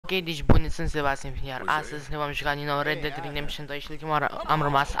deci buni sunt Sebastian, iar astăzi ne vom juca din nou Red Dead Redemption 2 și ultima oară am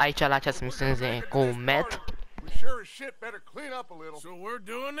rămas aici la această misiune cu Matt. So we're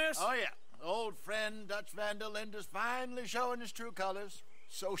doing this? Oh yeah, old friend Dutch Vandal is finally showing his true colors.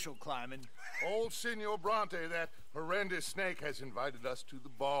 Social climbing. Old Senor Bronte, that horrendous snake, has invited us to the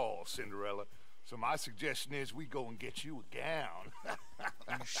ball, Cinderella. So my suggestion is we go and get you a gown.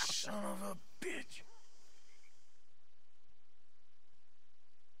 You son of a bitch.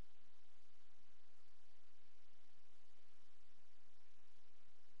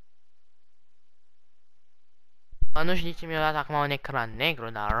 Nu știu de ce mi-a dat acum un ecran negru,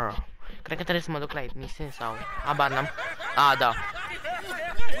 dar cred că trebuie să mă duc la misiune sau habar n-am. Ah, da.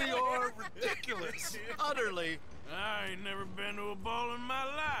 We are ridiculous. Utterly. I ain't never been to a ball in my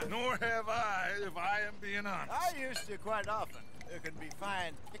life. Nor have I, if I am being honest. I used to quite often. There can be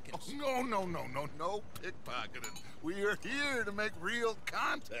fine pickings. No pickpocketing. We are here to make real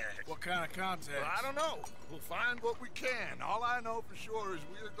contact. What kind of contact? Well, I don't know. We'll find what we can. All I know for sure is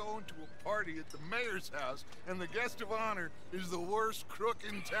we are going to a party at the mayor's house, and the guest of honor is the worst crook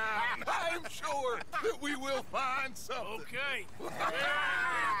in town. I'm sure that we will find something. Okay.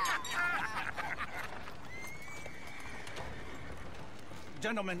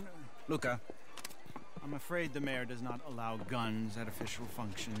 Gentlemen, Luca, I'm afraid the mayor does not allow guns at official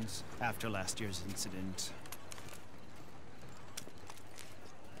functions after last year's incident.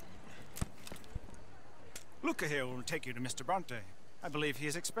 Luca here will take you to Mr. Bronte. I believe he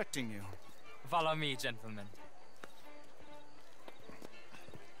is expecting you. Follow me, gentlemen.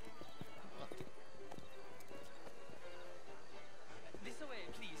 This way,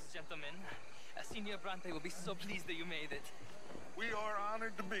 please, gentlemen. Senior Bronte will be so pleased that you made it. We are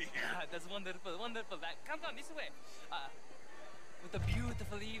honored to be here. That's wonderful, wonderful. Come this way. What a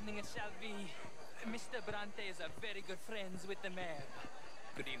beautiful evening it shall be. Mr. Bronte is very good friends with the mayor.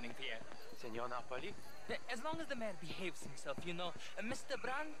 Good evening, Pierre. Senor Napoli? As long as the mayor behaves himself, you know. Mr.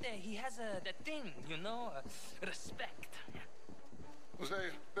 Bronte, he has that thing, you know, respect.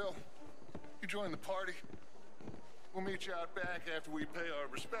 Jose, Bill, you join the party. We'll meet you out back after we pay our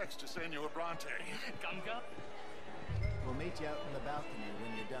respects to Senor Bronte. Come. We'll meet you out in the balcony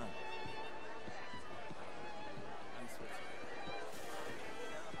when you're done.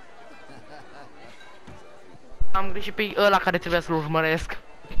 Am greșit pe ăla care trebuia să-l urmăresc.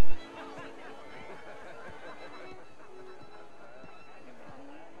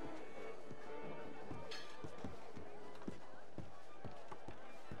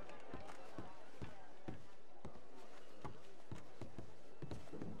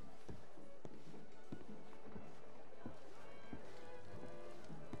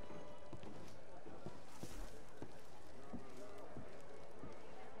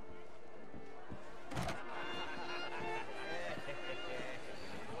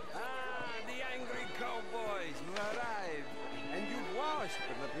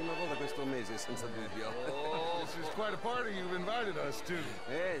 Senza dubbio. Oh, this is quite a party you've invited us to.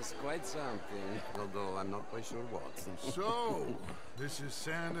 Yes, quite something. Although I'm not quite sure what. So, this is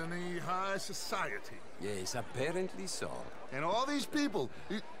Saint Denis High Society. Yes, apparently so. And all these people,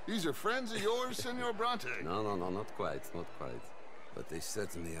 these are friends of yours, Senor Bronte? No, not quite. But they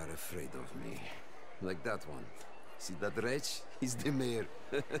certainly are afraid of me. Like that one. See that wretch? He's the mayor.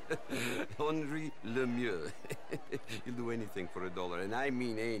 Henri Lemieux. He'll do anything for $1, and I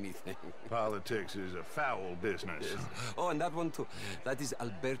mean anything. Politics is a foul business. Yes. Oh, and that one too. That is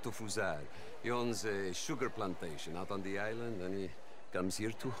Alberto Fusar. He owns a sugar plantation out on the island, and he comes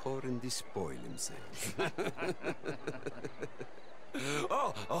here to whore and despoil himself.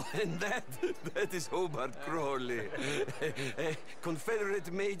 Oh, and that is Hobart Crawley, a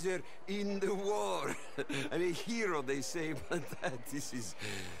Confederate major in the war. I mean, a hero, they say, but that is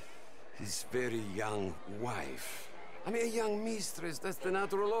his very young wife. I mean, a young mistress, that's the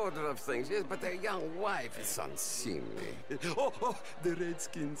natural order of things, yes, but a young wife is unseemly. Oh, the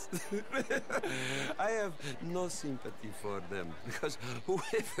Redskins. I have no sympathy for them, because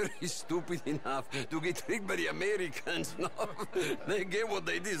whoever is stupid enough to get tricked by the Americans, no, they get what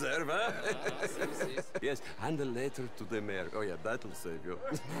they deserve, huh? Yes, and a letter to the mayor. Oh, yeah, that'll save you.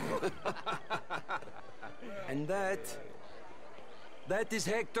 And that is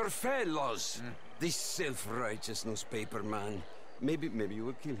Hector Fellows. This self-righteous newspaper man. Maybe you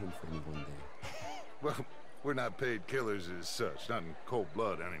will kill him for me one day. Well, we're not paid killers as such, not in cold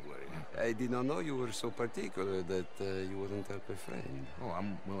blood anyway. I did not know you were so particular that you wouldn't help a friend. Oh,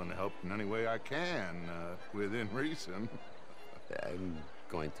 I'm willing to help in any way I can, within reason. I'm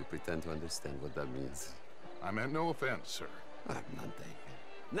going to pretend to understand what that means. I meant no offense, sir. None taken.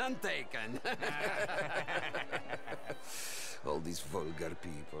 None taken! All these vulgar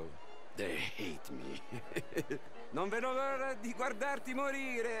people. They hate me. Non vedo l'ora di guardarti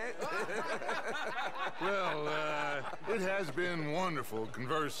morire. Well, it has been wonderful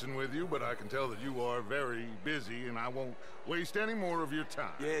conversing with you, but I can tell that you are very busy, and I won't waste any more of your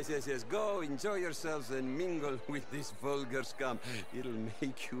time. Yes, yes, yes. Go, enjoy yourselves, and mingle with this vulgar scum. It'll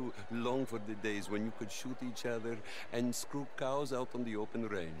make you long for the days when you could shoot each other and screw cows out on the open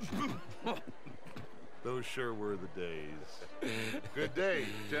range. Those sure were the days. Good day,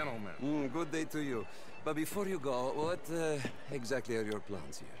 gentlemen. Good day to you. But before you go, what exactly are your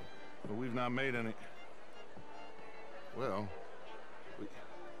plans here? Well, we've not made any... Well,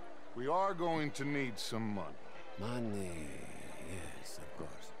 we are going to need some money. Money, yes, of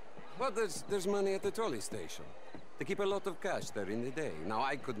course. But there's money at the trolley station. They keep a lot of cash there in the day. Now,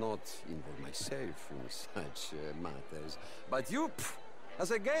 I could not involve myself in such matters. But you, as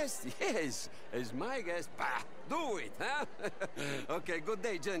a guest, yes, as my guest, bah, do it, huh? Okay, good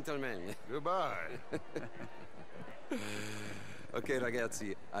day, gentlemen. Goodbye. Ok,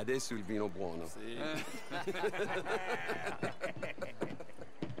 ragazzi, adesso il vino buono.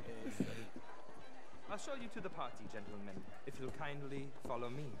 I'll show you to the party, gentlemen, if you'll kindly follow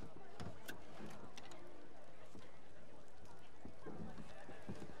me.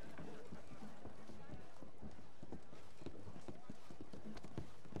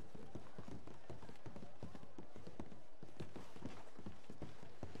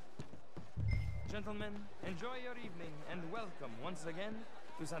 Gentlemen, enjoy your evening and welcome once again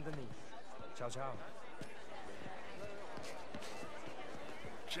to Saint Denis. Ciao, ciao.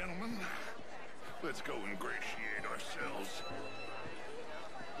 Gentlemen, let's go ingratiate ourselves.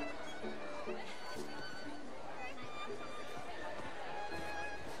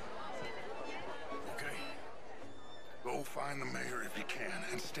 Okay. Go find the mayor if you can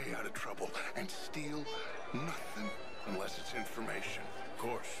and stay out of trouble and steal nothing unless it's information. Of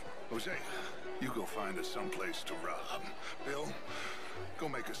course. Jose, you go find us someplace to rob. Bill, go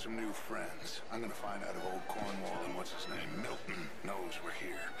make us some new friends. I'm gonna find out if old Cornwall and what's his name, Milton, knows we're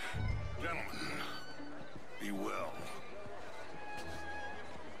here. Gentlemen, be well.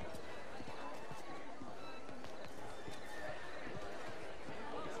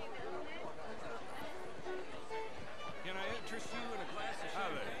 Can I interest you in a glass of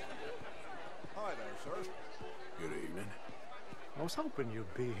champagne? Hi there, sir. Good evening. I was hoping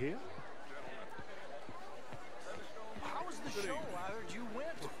you'd be here. How was the show? I heard you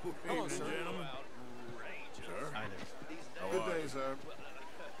went. Hello, gentlemen. Sir? Hi there. Good day, sir.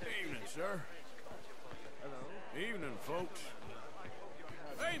 Evening, sir. Hello. Evening, folks.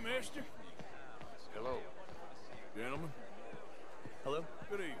 Hey, mister. Hello. Gentlemen. Hello.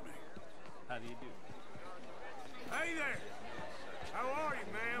 Good evening. How do you do? Hey there. How are you,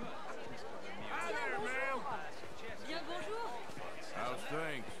 ma'am? Hi there, ma'am. Bien, bonjour. How's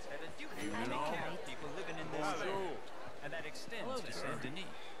things? Evening all. People living in this Bonjour. and that extends to Saint Denis.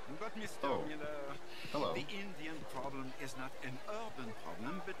 But Mr. Miller, Hello. the Indian problem is not an urban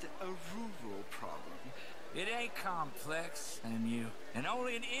problem, but a rural problem. It ain't complex, and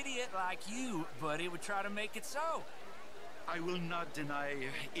only an idiot like you, buddy, would try to make it so. I will not deny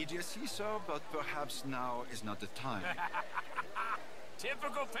idiocy, sir, but perhaps now is not the time.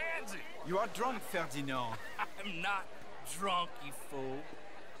 Typical pansy. You are drunk, Ferdinand. I'm not drunk, you fool.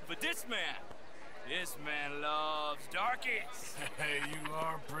 But this man loves darkies. Hey, you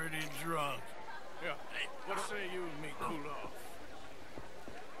are pretty drunk. Yeah, hey, what say you and me cool off?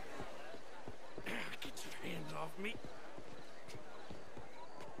 Get your hands off me.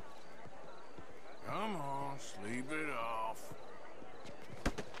 Come on, sleep it off.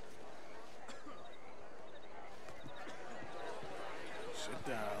 Sit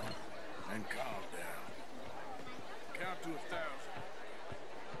down and calm down. Count to 1,000.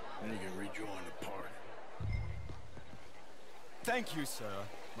 Then you can rejoin the party. Thank you, sir.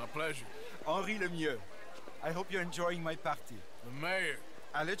 My pleasure. Henri Lemieux. I hope you're enjoying my party. The mayor.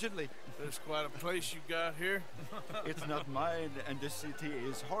 Allegedly. There's quite a place you got here. It's not mine, and the city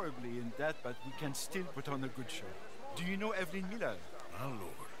is horribly in debt, but we can still put on a good show. Do you know Evelyn Miller? My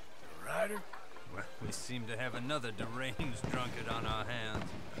lord. The writer? Well, we seem to have another deranged drunkard on our hands.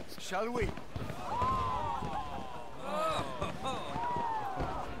 Shall we?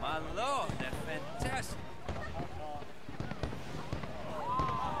 My lord, they're fantastic.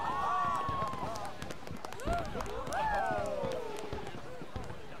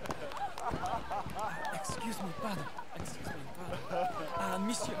 Excuse me, pardon. Excuse me, pardon.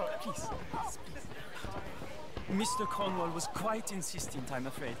 Monsieur, please. Please. Mr. Cornwall was quite insistent, I'm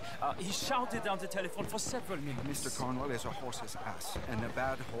afraid. He shouted down the telephone for several minutes. Mr. Cornwall is a horse's ass, and a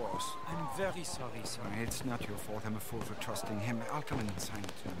bad horse. I'm very sorry, sir. It's not your fault. I'm a fool for trusting him. I'll come in and sign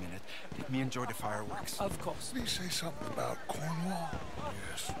it in a minute. Let me enjoy the fireworks. Of course. Did he say something about Cornwall?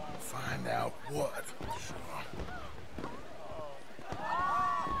 Yes. Find out what. Sure.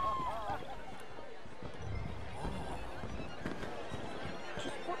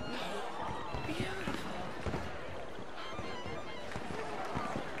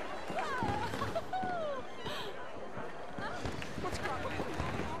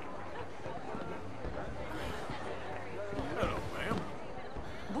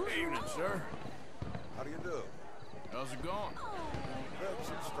 Sir, How do you do? how's it going? That's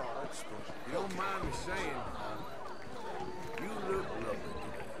it starts, but if you don't mind me saying, you look lovely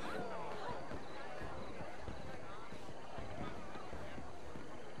today.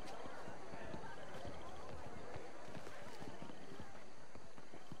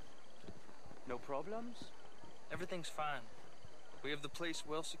 No problems? Everything's fine. We have the place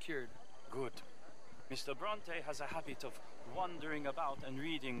well secured. Good. Mr. Bronte has a habit of wandering about and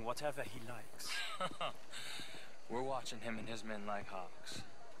reading whatever he likes. We're watching him and his men like hawks.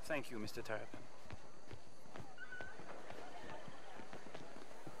 Thank you, Mr. Terrapin.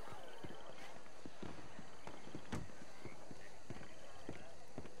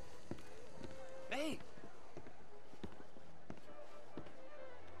 Hey!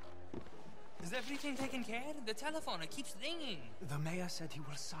 Is everything taken care of? The telephone, it keeps ringing. The mayor said he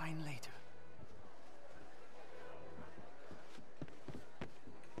will sign later.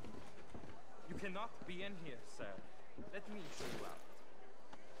 You cannot be in here, sir. Let me show you out.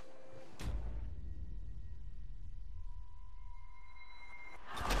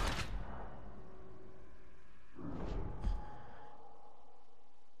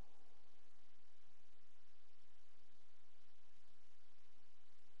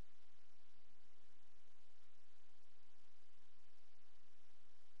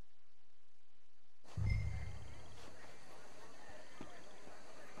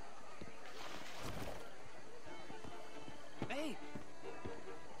 Hey!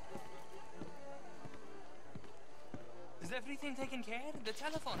 Is everything taken care of? The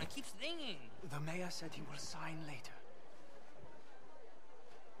telephone, it keeps ringing. The mayor said he will sign later.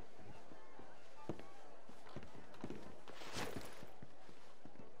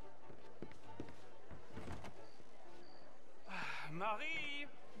 Marie!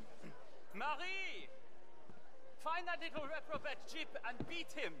 Marie! Find that little reprobate Jip and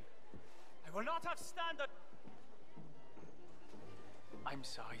beat him. I will not have standard... I'm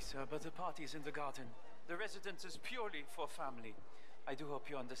sorry, sir, but the party's in the garden. The residence is purely for family. I do hope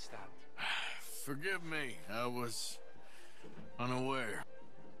you understand. Forgive me, I was unaware.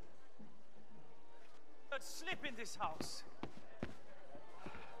 Don't slip in this house.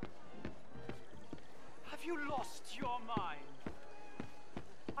 Have you lost your mind?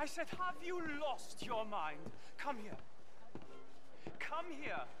 I said, have you lost your mind? Come here. Come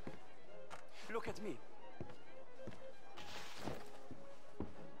here. Look at me.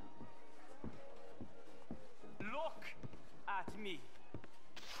 Look at me.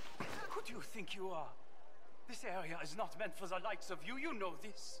 Who do you think you are? This area is not meant for the likes of you. You know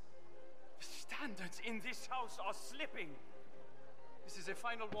this. The standards in this house are slipping. This is a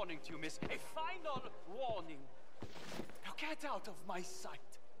final warning to you, miss. A final warning. Now get out of my sight.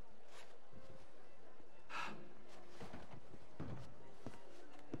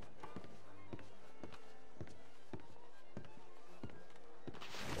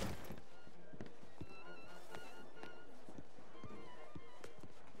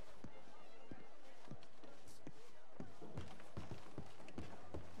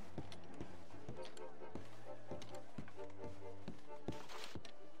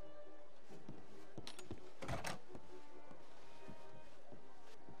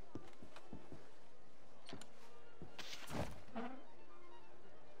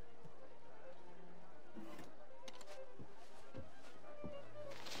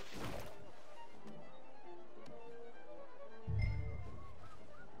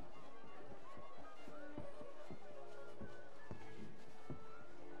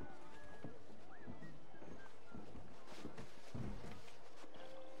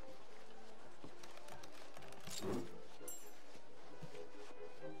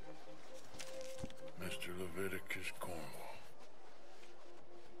 Mr. Leviticus Cornwall.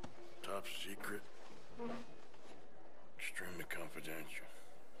 Top secret. Extremely confidential.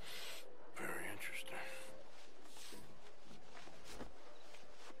 Very interesting.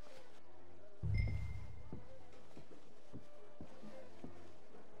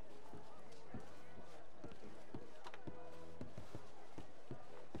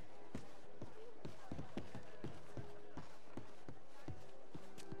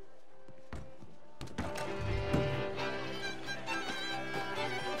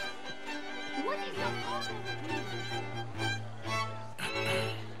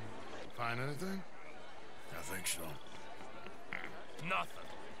 so. Nothing.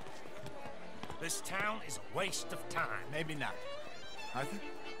 This town is a waste of time. Maybe not. Arthur?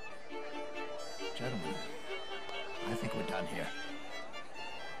 Gentlemen, I think we're done here.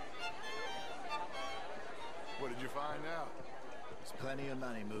 What did you find out? There's plenty of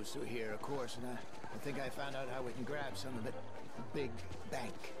money moves through here, of course, and I think I found out how we can grab some of it. A big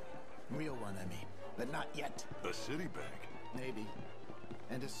bank. Real one, I mean. But not yet. A city bank? Maybe.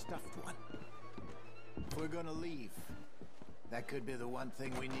 And a stuffed one. If we're gonna leave, that could be the one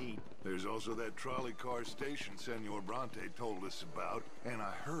thing we need. There's also that trolley car station Senor Bronte told us about, and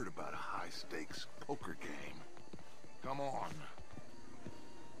I heard about a high-stakes poker game. Come on.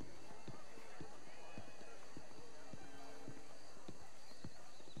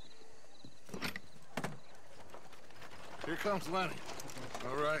 Here comes Lenny.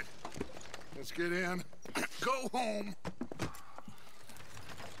 All right, let's get in. Go home.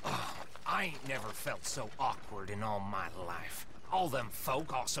 Oh, I ain't never felt so awkward in all my life. All them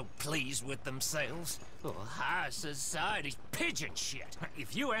folk all so pleased with themselves. Oh, high society's pigeon shit.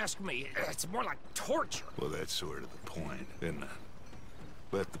 If you ask me, it's more like torture. Well, that's sort of the point, isn't it?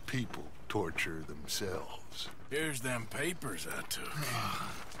 Let the people torture themselves. Here's them papers I took.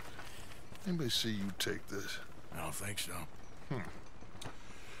 Anybody see you take this? I don't think so.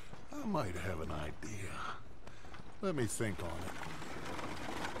 I might have an idea. Let me think on it.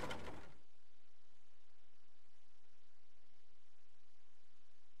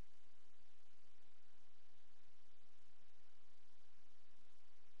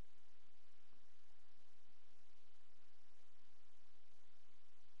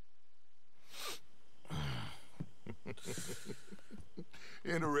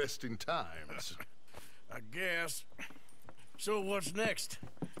 Interesting times. I guess. So what's next?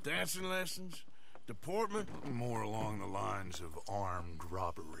 Dancing lessons? Deportment? More along the lines of armed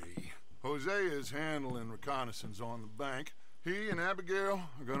robbery. Hosea is handling reconnaissance on the bank. He and Abigail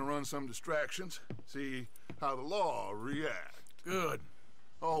are gonna run some distractions, see how the law react. Good.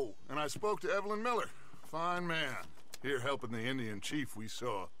 Oh, and I spoke to Evelyn Miller. Fine man. Here helping the Indian chief we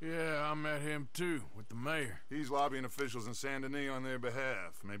saw. Yeah, I met him too, with the mayor. He's lobbying officials in Saint Denis on their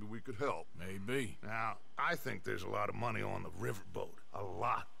behalf. Maybe we could help. Maybe. Now, I think there's a lot of money on the riverboat. A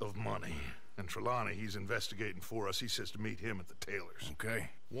lot of money. And Trelawney, he's investigating for us. He says to meet him at the Taylor's.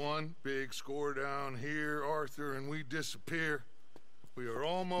 Okay. One big score down here, Arthur, and we disappear. We are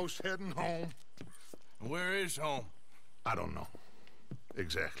almost heading home. Where is home? I don't know.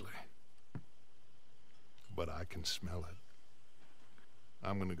 Exactly. But I can smell it.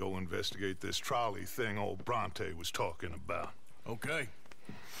 I'm gonna go investigate this trolley thing old Bronte was talking about. Okay.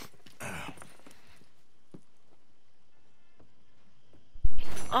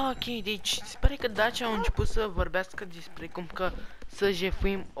 Ok, deci se pare că Dacia au început să vorbească despre cum că să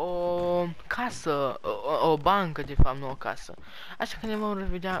jefuim o casă, o bancă de fapt, nu o casă. Așa că ne vom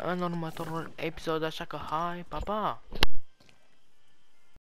revedea în următorul episod, așa că hai, pa, pa!